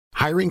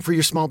Hiring for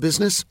your small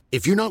business?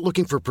 If you're not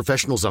looking for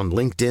professionals on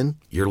LinkedIn,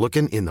 you're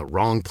looking in the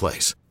wrong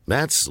place.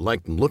 That's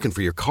like looking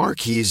for your car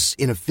keys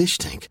in a fish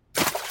tank.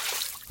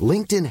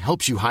 LinkedIn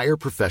helps you hire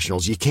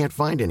professionals you can't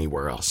find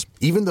anywhere else,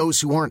 even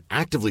those who aren't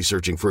actively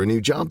searching for a new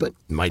job but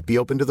might be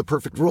open to the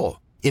perfect role.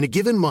 In a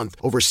given month,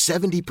 over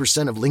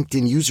 70% of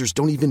LinkedIn users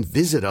don't even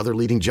visit other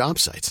leading job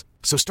sites.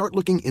 So start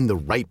looking in the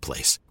right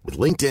place. With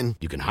LinkedIn,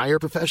 you can hire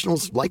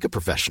professionals like a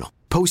professional.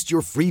 Post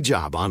your free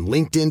job on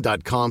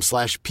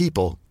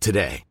linkedin.com/people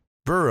today.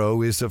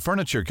 Burrow is a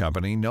furniture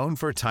company known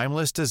for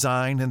timeless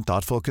design and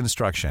thoughtful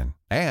construction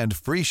and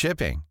free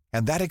shipping,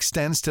 and that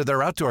extends to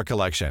their outdoor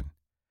collection.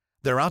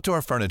 Their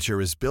outdoor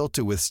furniture is built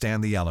to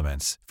withstand the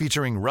elements,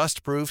 featuring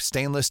rust-proof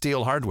stainless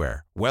steel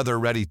hardware,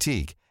 weather-ready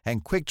teak,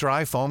 and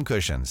quick-dry foam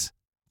cushions.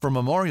 For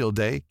Memorial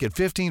Day, get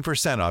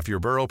 15% off your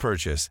Burrow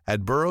purchase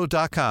at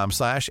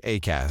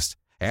burrow.com/ACAST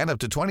and up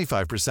to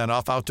 25%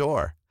 off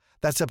outdoor.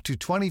 That's up to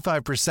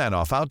 25%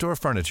 off outdoor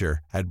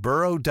furniture at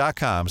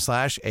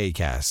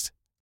burrow.com/ACAST.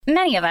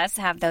 Many of us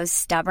have those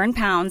stubborn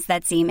pounds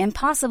that seem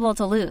impossible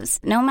to lose,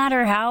 no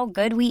matter how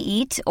good we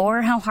eat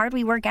or how hard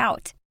we work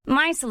out.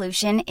 My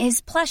solution is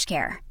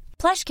PlushCare.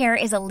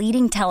 PlushCare is a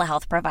leading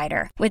telehealth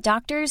provider with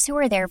doctors who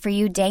are there for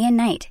you day and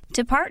night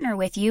to partner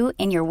with you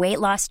in your weight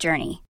loss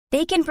journey.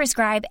 They can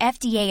prescribe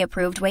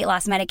FDA-approved weight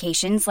loss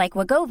medications like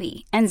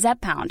Wegovy and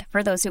Zepbound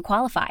for those who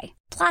qualify.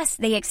 Plus,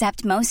 they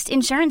accept most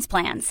insurance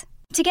plans.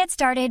 To get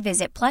started,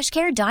 visit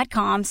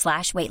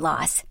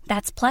plushcare.com/weightloss.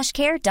 That's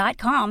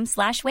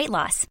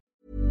plushcare.com/weightloss.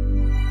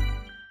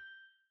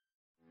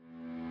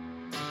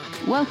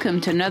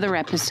 Welcome to another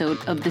episode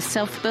of the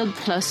Self-Build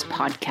Plus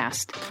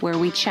podcast, where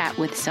we chat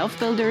with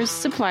self-builders,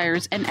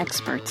 suppliers and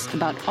experts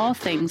about all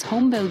things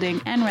home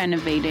building and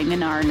renovating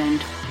in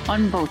Ireland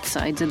on both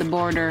sides of the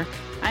border.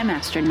 I'm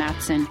Astrid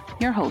Matson,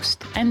 your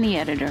host and the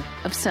editor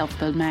of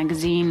Self-Build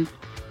magazine.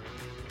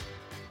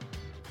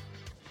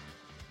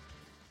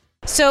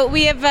 So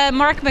we have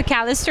Mark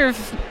McAllister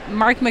of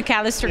Mark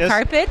McAllister Yes.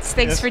 Carpets.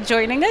 Thanks Yes. for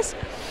joining us.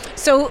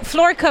 So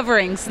floor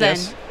coverings then.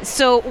 Yes.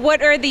 So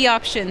what are the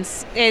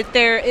options?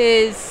 There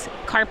is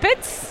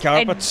carpets.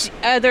 Carpets.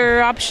 And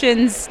other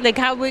options, like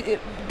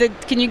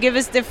can you give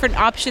us different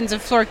options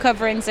of floor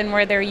coverings and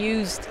where they're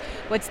used?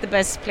 What's the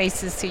best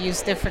places to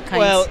use different kinds?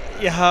 Well,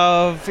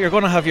 you're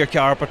going to have your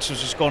carpets,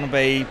 which is going to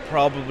be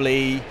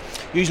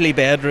usually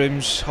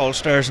bedrooms, hall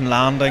stairs and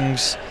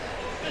landings.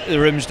 The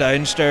rooms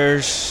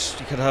downstairs,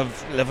 you could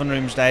have living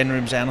rooms, dining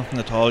rooms, anything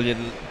at all.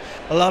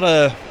 A lot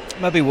of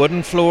maybe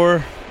wooden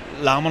floor,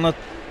 laminate,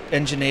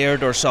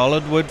 engineered or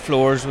solid wood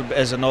floors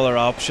is another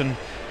option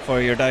for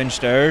your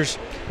downstairs.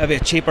 Maybe a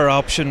cheaper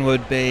option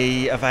would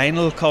be a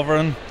vinyl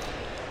covering.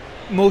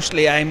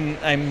 Mostly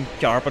I'm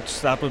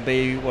carpets, that would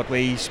be what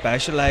we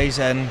specialise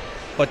in.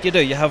 But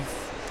you have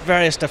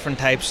various different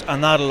types,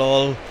 and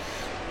it'll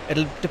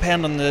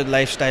depend on the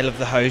lifestyle of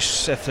the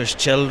house, if there's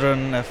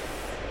children,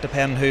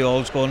 depending who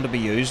all's going to be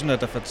using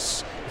it, if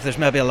there's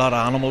maybe a lot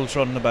of animals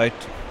running about.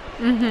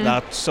 Mm-hmm.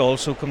 That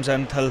also comes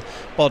into,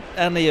 but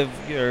any of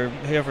your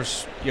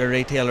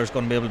retailer is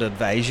going to be able to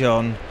advise you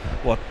on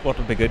what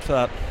would be good for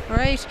that.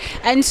 Right.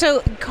 And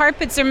so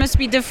carpets, there must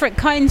be different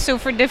kinds. So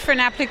for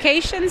different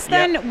applications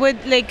then,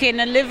 would like in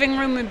a living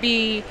room would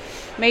be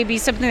maybe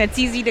something that's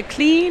easy to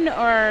clean,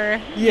 or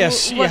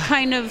yes, what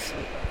kind of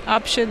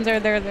options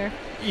are there?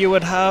 You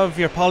would have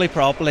your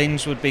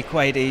polypropylenes would be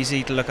quite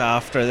easy to look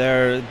after.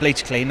 They're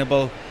bleach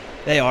cleanable.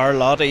 They are a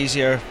lot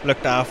easier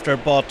looked after,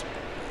 but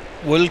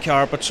wool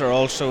carpets are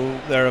also,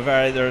 they're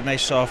a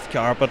nice soft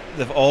carpet.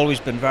 They've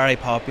always been very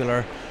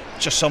popular.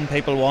 Just some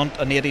people want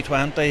an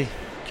 80-20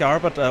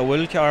 carpet, a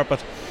wool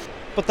carpet.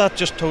 But that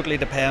just totally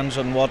depends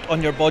on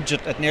your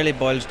budget. It nearly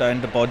boils down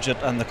to budget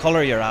and the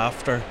colour you're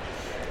after,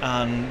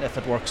 and if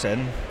it works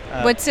in.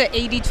 What's a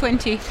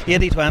 80-20?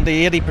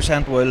 80-20,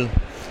 80% wool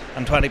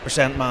and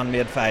 20%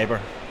 man-made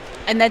fibre.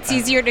 And that's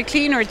easier to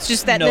clean, or it's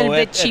just that little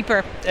bit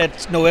cheaper?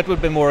 It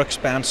would be more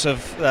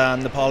expensive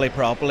than the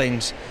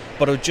polypropylenes,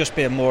 but it would just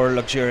be a more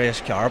luxurious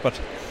carpet.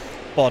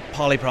 But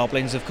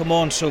polypropylenes have come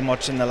on so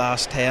much in the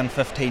last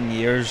 10-15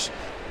 years.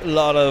 A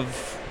lot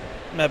of,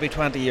 maybe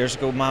 20 years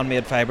ago,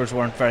 man-made fibres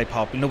weren't very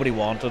popular. Nobody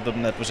wanted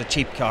them. It was a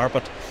cheap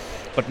carpet.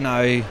 But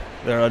now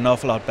they're an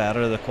awful lot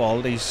better. The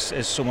quality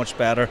is so much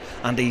better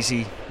and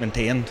easy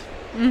maintained.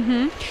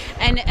 Mm-hmm.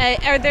 And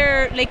are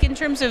there, like, in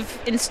terms of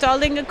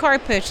installing a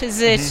carpet,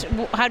 is it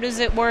how does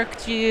it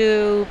work? Do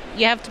you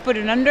have to put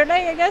an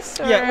underlay, I guess?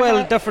 Or yeah,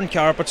 well, different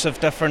carpets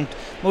have different.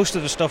 Most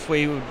of the stuff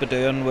we would be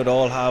doing would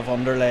all have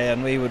underlay,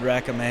 and we would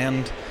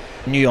recommend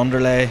new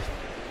underlay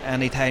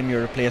anytime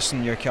you're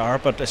replacing your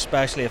carpet,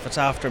 especially if it's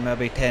after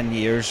maybe 10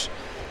 years,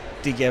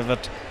 to give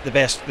it the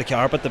best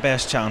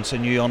chance of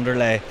new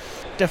underlay.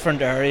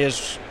 Different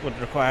areas would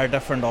require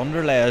different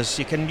underlays.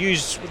 You can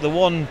use the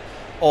one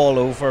all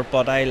over,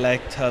 but I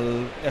like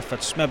to, if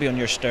it's maybe on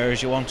your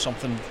stairs, you want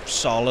something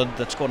solid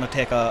that's going to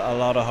take a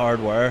lot of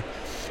hard wear.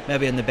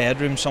 Maybe in the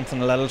bedroom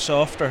something a little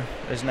softer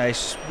is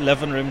nice.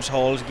 Living rooms,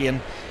 halls,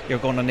 again, you're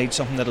going to need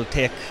something that'll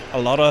take a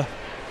lot of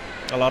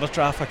a lot of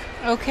traffic.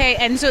 Okay,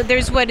 and so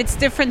it's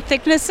different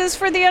thicknesses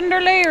for the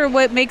underlay, or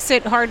what makes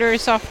it harder or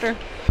softer?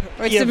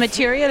 Or it's the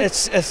material?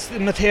 It's the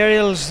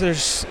materials.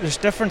 There's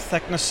different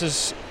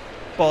thicknesses,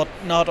 but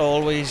not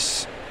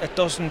always. It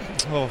doesn't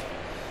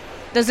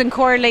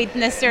correlate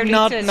necessarily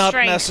not to not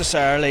strength.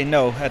 necessarily.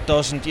 No, it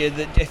doesn't.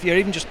 If you're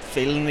even just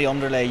feeling the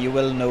underlay, you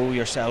will know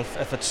yourself.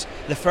 If it's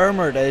the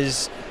firmer it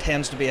is, it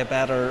tends to be a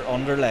better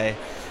underlay.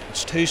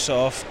 It's too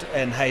soft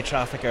in high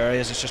traffic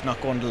areas. It's just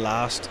not going to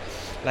last.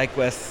 Like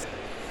with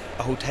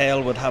a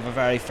hotel would have a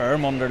very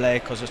firm underlay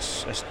because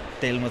it's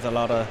dealing with a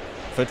lot of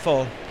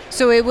footfall.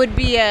 So it would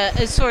be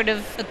a sort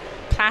of a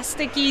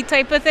plasticky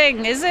type of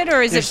thing, is it?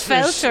 Or is it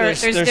felt?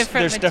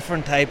 There's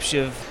different types.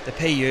 You have the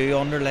PU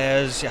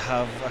underlays, you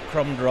have a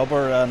crumbed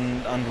rubber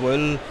and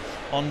wool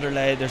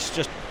underlay.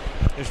 There's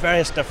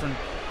various different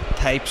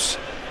types,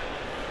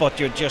 but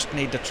you just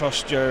need to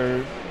trust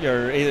your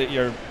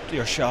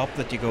shop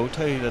that you go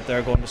to, that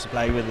they're going to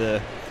supply with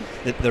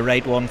the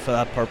right one for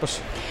that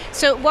purpose.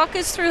 So walk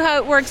us through how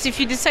it works. If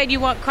you decide you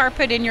want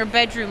carpet in your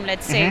bedroom,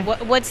 let's say,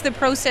 what's the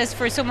process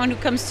for someone who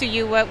comes to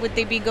you? What would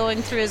they be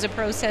going through as a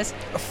process?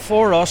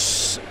 For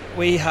us,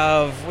 we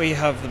have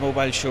the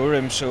mobile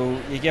showroom, so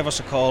you give us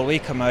a call, we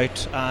come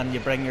out and you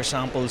bring your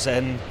samples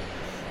in,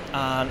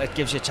 and it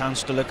gives you a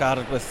chance to look at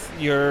it with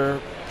your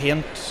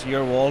paint,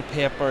 your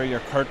wallpaper,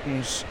 your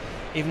curtains,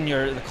 even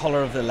the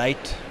colour of the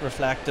light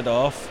reflected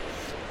off.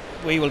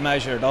 We will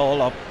measure it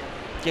all up,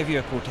 give you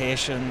a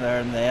quotation there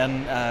and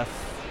then.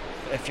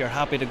 If you're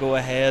happy to go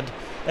ahead,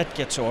 it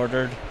gets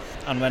ordered,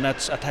 and when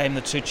it's a time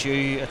that suits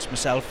you, it's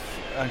myself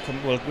and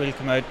we'll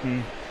come out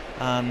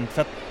and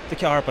fit the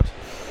carpet.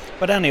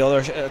 But any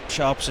other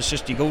shops, it's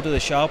just you go to the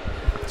shop,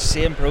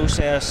 same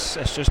process,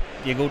 it's just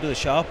you go to the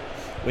shop,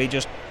 we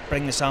just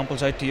bring the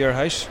samples out to your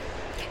house.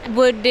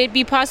 Would it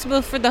be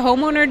possible for the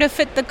homeowner to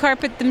fit the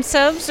carpet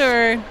themselves,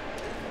 or...?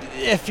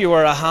 If you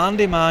were a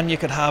handyman, you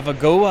could have a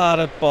go at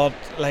it, but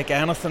like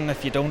anything,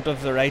 if you don't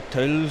have the right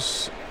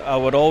tools, I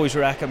would always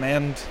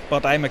recommend,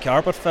 but I'm a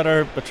carpet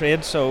fitter by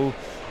trade, so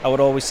I would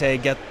always say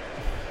get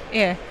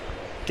a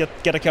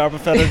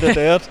carpet fitter to do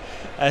it,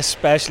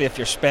 especially if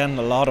you're spending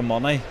a lot of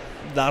money.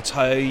 That's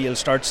how you'll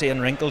start seeing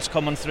wrinkles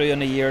coming through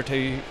in a year or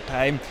two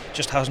time.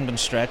 Just hasn't been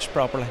stretched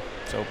properly.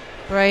 So.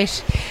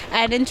 Right.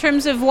 And in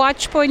terms of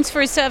watch points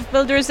for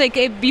self-builders, like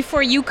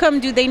before you come,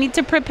 do they need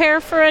to prepare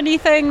for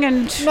anything?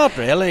 And not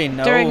really,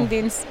 no.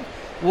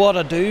 What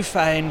I do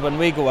find when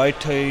we go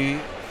out to,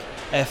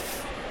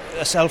 if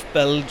a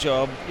self-build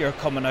job, you're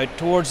coming out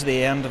towards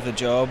the end of the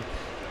job,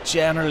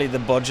 generally the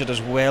budget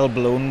is well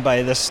blown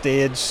by this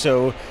stage,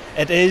 so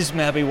it is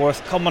maybe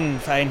worth coming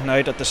and finding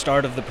out at the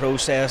start of the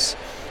process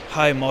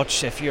how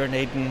much, if you're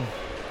needing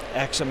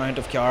X amount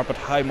of carpet,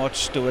 how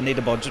much do we need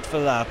a budget for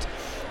that?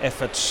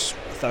 If it's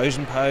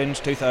 £1,000,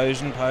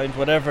 £2,000,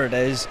 whatever it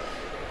is,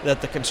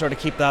 that they can sort of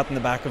keep that in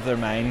the back of their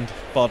mind.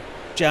 But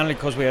generally,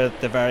 because we're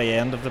at the very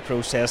end of the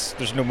process,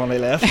 there's no money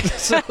left.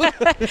 So.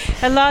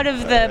 A lot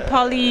of the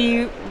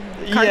poly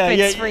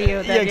carpets for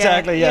you. Then,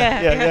 exactly.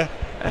 Yeah.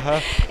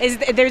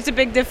 There's a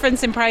big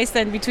difference in price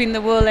then between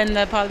the wool and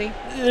the poly?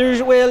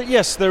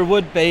 Yes, there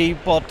would be,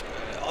 but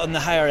on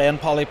the higher end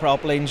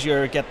polypropylenes,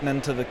 you're getting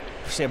into the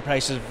same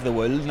prices of the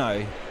wool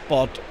now.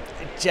 But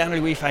generally,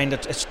 we find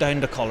it's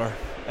down to colour.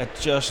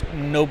 It's just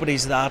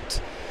nobody's that.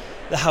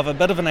 They have a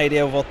bit of an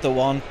idea of what they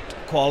want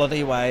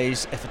quality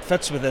wise. If it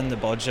fits within the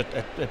budget,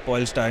 it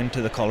boils down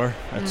to the colour.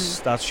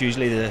 That's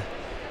usually the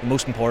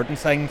most important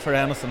thing for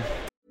anything.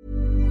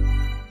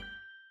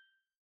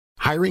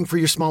 Hiring for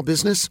your small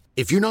business?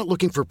 If you're not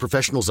looking for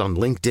professionals on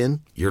LinkedIn,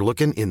 you're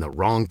looking in the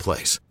wrong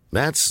place.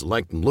 That's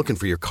like looking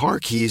for your car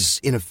keys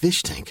in a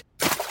fish tank.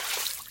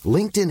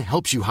 LinkedIn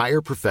helps you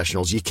hire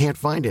professionals you can't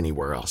find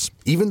anywhere else,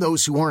 even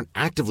those who aren't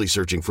actively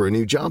searching for a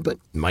new job but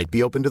might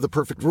be open to the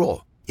perfect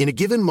role. In a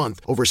given month,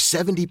 over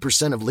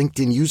 70% of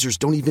LinkedIn users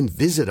don't even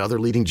visit other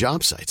leading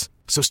job sites.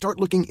 So start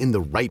looking in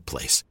the right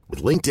place.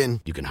 With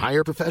LinkedIn, you can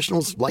hire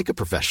professionals like a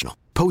professional.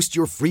 Post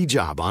your free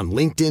job on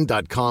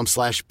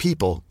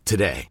linkedin.com/people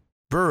today.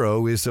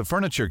 Burrow is a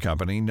furniture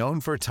company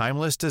known for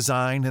timeless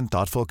design and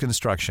thoughtful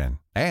construction,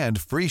 and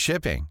free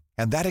shipping,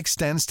 and that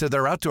extends to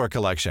their outdoor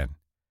collection.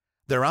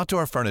 Their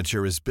outdoor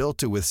furniture is built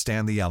to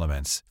withstand the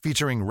elements,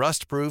 featuring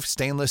rust-proof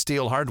stainless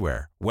steel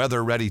hardware,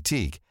 weather-ready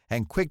teak,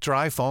 and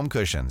quick-dry foam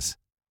cushions.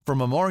 For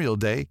Memorial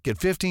Day, get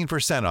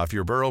 15% off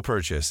your Burrow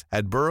purchase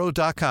at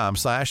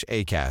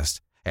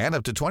burrow.com/acast, and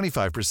up to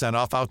 25%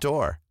 off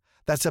outdoor.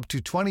 That's up to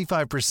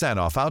 25%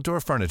 off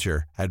outdoor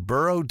furniture at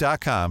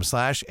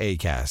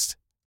burrow.com/acast.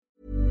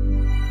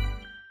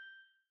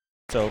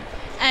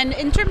 And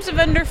in terms of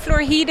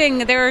underfloor heating,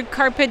 there are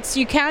carpets,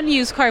 you can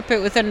use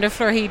carpet with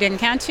underfloor heating,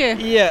 can't you?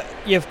 Yeah,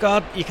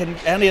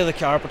 any of the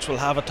carpets will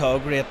have a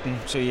TOG rating,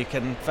 so you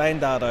can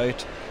find that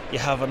out. You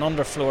have an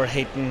underfloor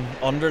heating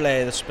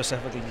underlay that's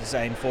specifically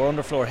designed for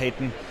underfloor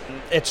heating.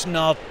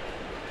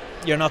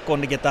 You're not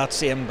going to get that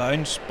same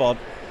bounce, but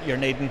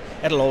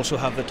it'll also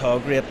have the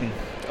TOG rating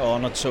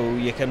on it, so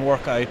you can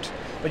work out.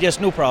 But yes,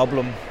 no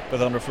problem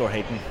with underfloor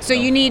heating. So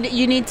you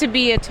need to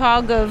be a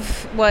TOG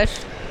of what?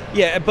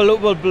 Yeah,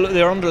 below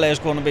the underlay is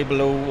going to be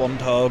below 1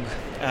 tog,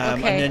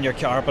 and Okay. then your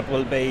carpet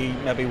will be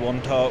maybe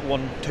 1 tog,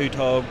 2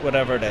 tog,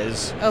 whatever it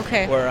is.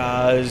 Okay.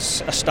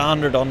 Whereas a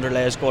standard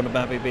underlay is going to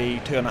maybe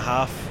be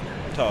 2.5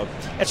 tog.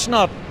 It's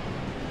not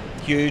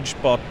huge,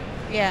 but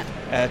Yeah.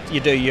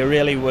 you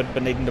really would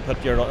be needing to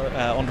put your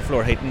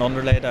underfloor heating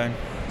underlay down.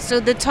 So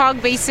the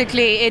tog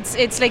basically,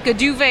 it's like a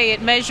duvet.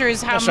 It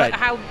measures how That's right.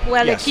 how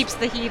well Yes. it keeps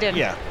the heat in.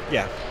 Yeah.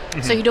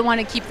 So you don't want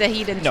to keep the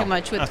heat in No, too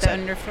much with that's the it.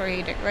 underfloor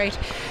heating, right?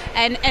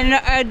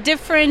 And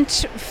different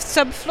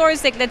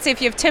subfloors, like let's say if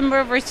you have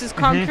timber versus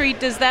concrete,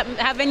 does that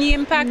have any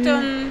impact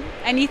on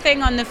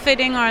anything, on the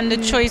fitting or on the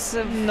choice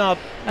of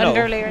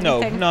underlay or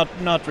anything?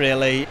 Not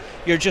really.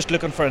 You're just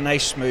looking for a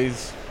nice smooth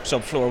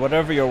subfloor,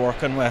 whatever you're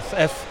working with.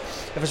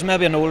 If it's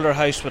maybe an older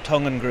house with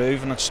tongue and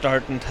groove and it's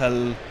starting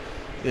till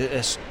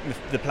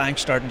the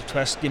plank's starting to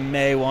twist, you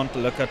may want to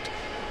look at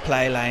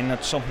ply line,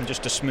 at something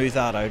just to smooth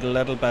that out a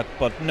little bit.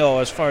 But no,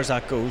 as far as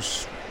that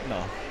goes,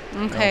 no.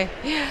 Okay,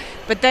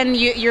 but then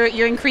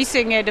you're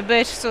increasing it a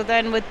bit. So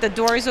then with the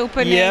doors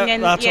opening, Yeah,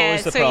 and that's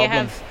always the so problem. You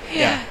have,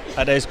 Yeah,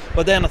 it is.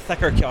 But then a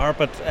thicker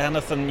carpet,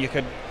 anything you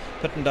could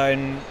putting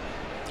down,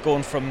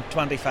 going from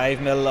 25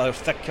 mil, a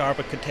thick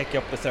carpet could take you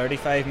up to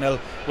 35 mil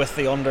with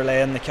the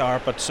underlay in the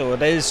carpet. So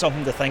it is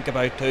something to think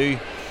about too.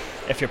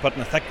 If you're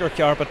putting a thicker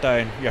carpet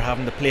down, you're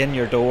having to plane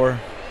your door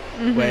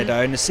way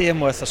down. The same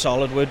with a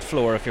solid wood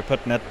floor. If you're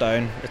putting it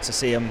down, it's the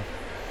same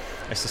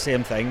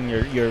thing.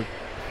 You're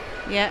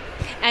Yeah,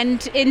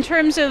 and in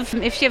terms of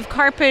if you have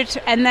carpet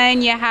and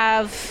then you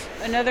have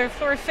another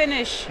floor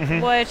finish,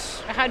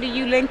 how do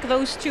you link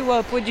those two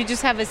up? Would you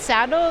just have a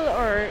saddle,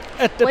 or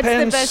It what's the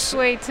depends. best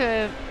way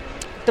to?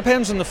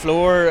 Depends on the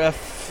floor.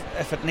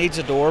 If it needs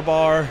a door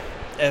bar,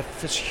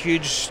 if it's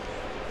huge,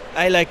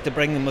 I like to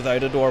bring them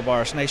without a door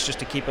bar. It's nice just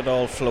to keep it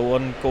all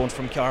flowing, going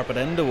from carpet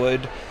into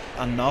wood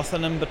and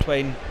nothing in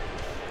between.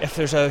 If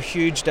there's a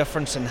huge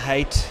difference in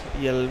height,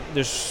 you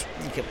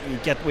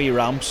get wee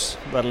ramps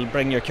that'll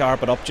bring your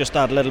carpet up just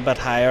that little bit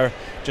higher,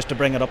 just to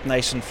bring it up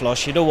nice and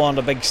flush. You don't want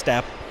a big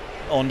step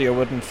onto your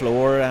wooden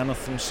floor or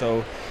anything,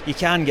 so you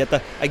can get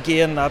that.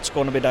 Again, that's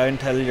going to be down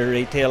till your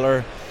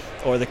retailer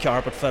or the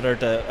carpet fitter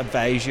to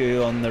advise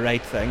you on the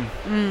right thing.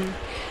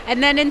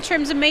 And then in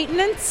terms of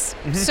maintenance,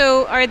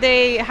 so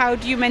how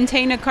do you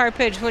maintain a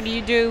carpet? What do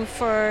you do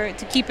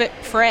to keep it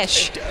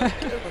fresh?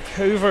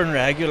 Hoovering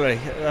regularly,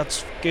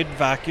 that's good.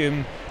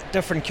 Vacuum.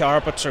 Different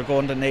carpets are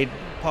going to need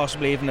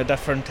possibly even a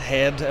different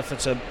head if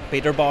it's a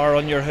beater bar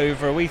on your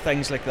hoover, wee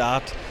things like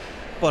that.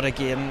 But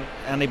again,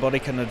 anybody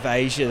can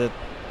advise you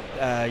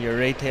that your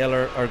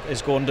retailer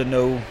is going to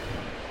know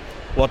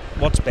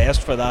what's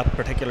best for that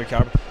particular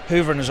carpet.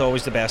 Hoovering is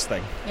always the best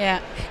thing.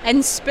 Yeah,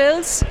 and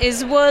spills,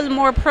 is wool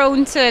more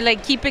prone to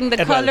like keeping the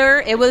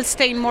colour? It will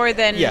stain more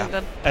than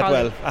the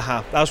poly. It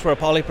will. That's where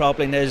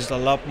polypropylene is a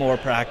lot more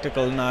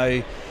practical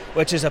now,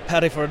 which is a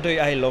pity for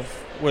I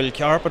love wool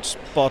carpets,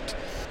 but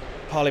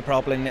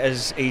polypropylene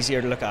is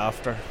easier to look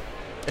after.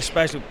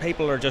 Especially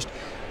people we're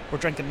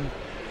drinking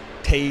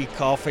tea,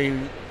 coffee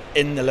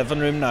in the living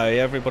room now.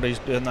 Everybody's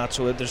doing that,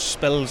 so there's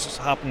spills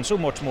happen so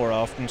much more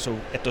often, so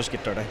it does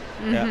get dirty.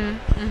 And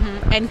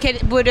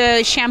would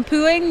a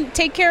shampooing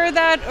take care of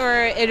that,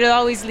 or it'll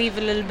always leave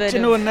a little bit?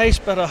 A nice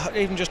bit of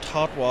even just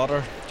hot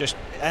water, just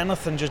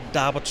anything, just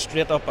dab it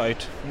straight up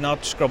out,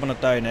 not scrubbing it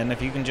down in.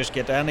 If you can just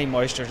get any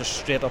moisture just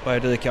straight up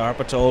out of the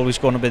carpet, it's always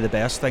going to be the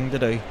best thing to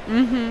do.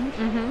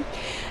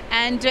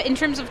 And in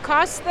terms of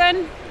cost,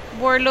 then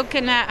we're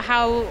looking at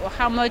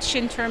how much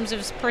in terms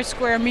of per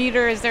square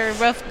meter. Is there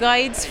rough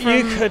guides from?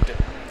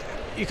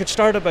 You could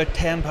start about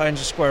 £10 a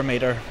square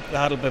metre.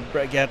 That'll be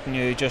getting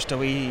you just a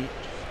wee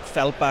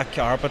felt back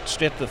carpet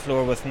straight to the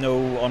floor with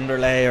no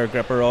underlay or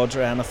gripper rods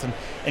or anything,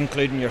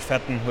 including your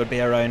fitting, would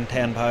be around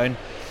 £10.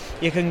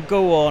 You can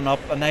go on up.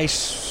 A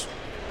nice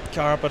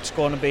carpet's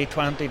going to be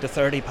 £20 to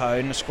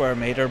 £30 a square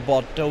metre,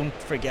 but don't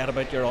forget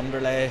about your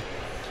underlay,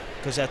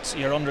 because that's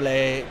your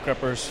underlay,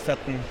 grippers,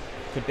 fitting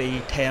could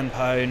be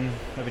 £10,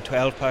 maybe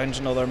 £12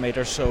 another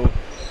metre, so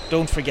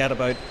don't forget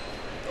about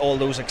all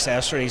those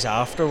accessories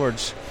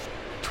afterwards.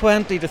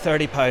 £20 to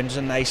 £30 is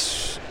a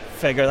nice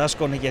figure. That's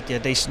going to get you a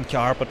decent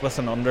carpet with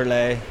an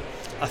underlay.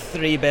 A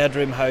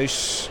 3-bedroom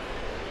house,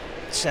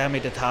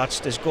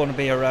 semi-detached, is going to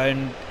be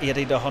around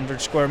 80 to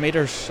 100 square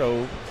metres,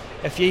 so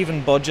if you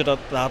even budget it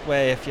that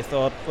way, if you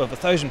thought we have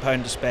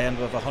 £1,000 to spend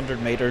with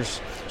 100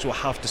 metres, so we'll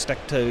have to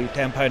stick to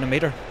 £10 a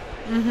metre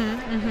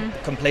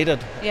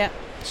completed. Yeah.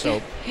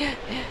 So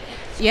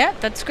yeah,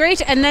 that's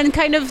great. And then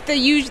kind of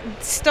the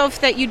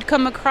stuff that you'd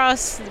come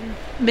across,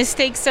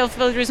 mistakes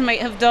self-builders might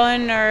have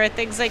done or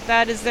things like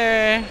that. Is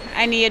there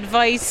any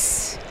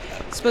advice?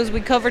 I suppose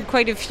we covered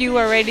quite a few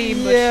already,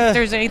 but if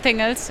there's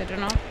anything else, I don't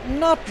know.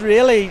 Not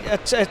really.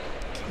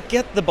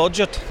 Get the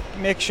budget,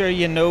 make sure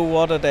you know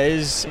what it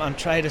is and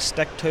try to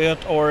stick to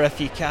it. Or if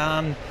you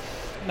can,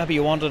 maybe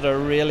you wanted a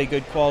really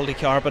good quality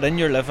carpet in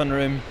your living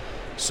room,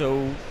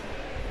 so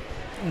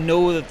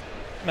know that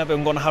maybe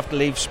I'm going to have to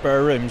leave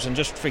spare rooms, and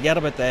just forget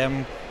about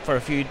them for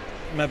a few,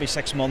 maybe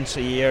 6 months,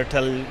 a year,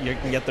 till you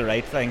can get the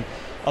right thing.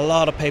 A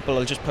lot of people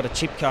will just put a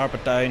cheap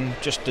carpet down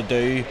just to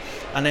do,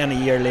 and then a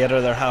year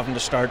later they're having to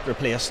start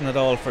replacing it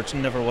all, for it's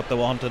never what they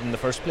wanted in the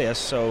first place.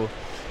 So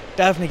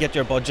definitely get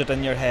your budget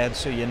in your head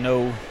so you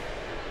know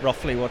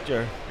roughly what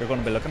you're going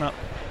to be looking at.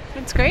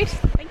 That's great.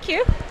 Thank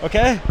you.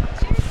 Okay.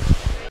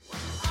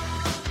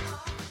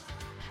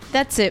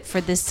 That's it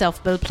for this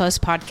Self Build Plus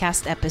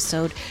podcast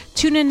episode.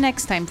 Tune in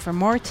next time for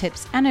more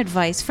tips and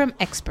advice from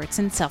experts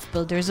and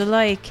self-builders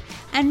alike.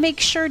 And make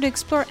sure to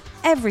explore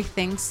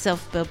everything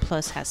Self Build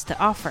Plus has to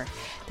offer.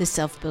 The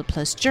Self Build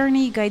Plus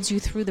journey guides you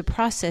through the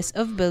process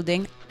of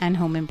building and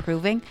home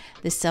improving.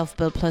 The Self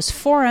Build Plus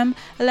forum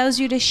allows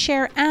you to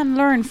share and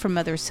learn from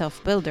other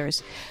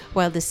self-builders,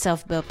 while the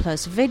Self Build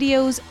Plus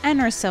videos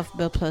and our Self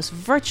Build Plus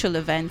virtual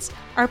events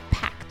are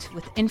packed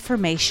with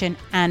information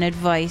and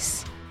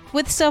advice.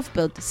 With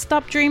Self-Build,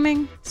 stop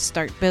dreaming,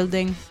 start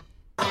building.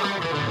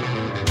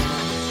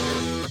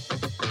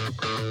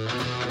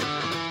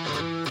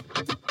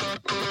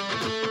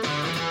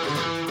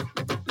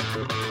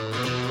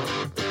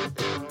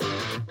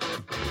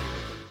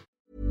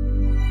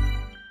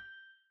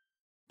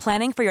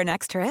 Planning for your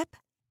next trip?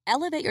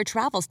 Elevate your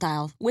travel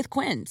style with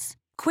Quince.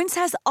 Quince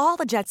has all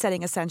the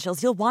jet-setting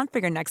essentials you'll want for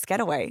your next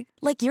getaway,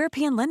 like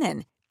European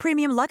linen,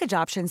 premium luggage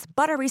options,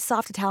 buttery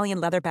soft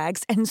Italian leather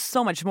bags, and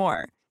so much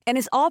more. And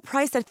is all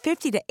priced at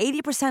 50 to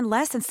 80%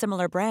 less than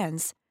similar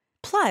brands.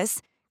 Plus,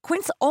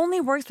 Quince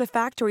only works with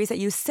factories that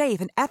use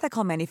safe and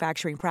ethical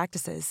manufacturing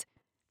practices.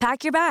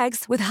 Pack your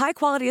bags with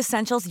high-quality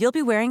essentials you'll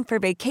be wearing for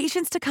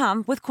vacations to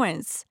come with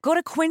Quince. Go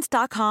to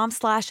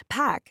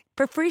quince.com/pack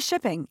for free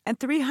shipping and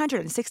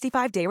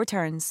 365-day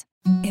returns.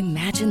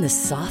 Imagine the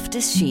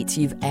softest sheets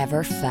you've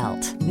ever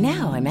felt.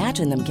 Now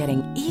imagine them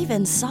getting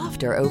even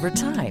softer over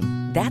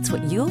time. That's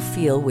what you'll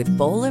feel with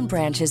Boll &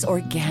 Branch's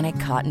organic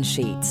cotton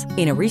sheets.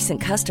 In a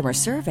recent customer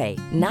survey,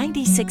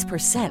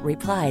 96%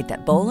 replied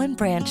that Boll &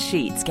 Branch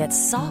sheets get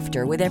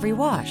softer with every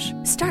wash.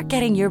 Start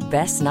getting your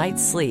best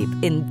night's sleep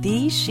in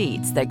these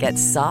sheets that get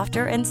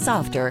softer and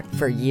softer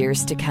for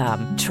years to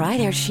come. Try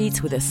their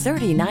sheets with a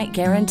 30-night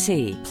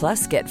guarantee.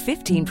 Plus, get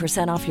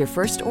 15% off your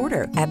first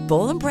order at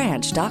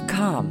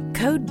bollandbranch.com.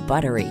 Code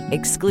BUTTERY.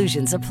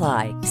 Exclusions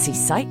apply. See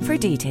site for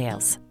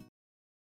details.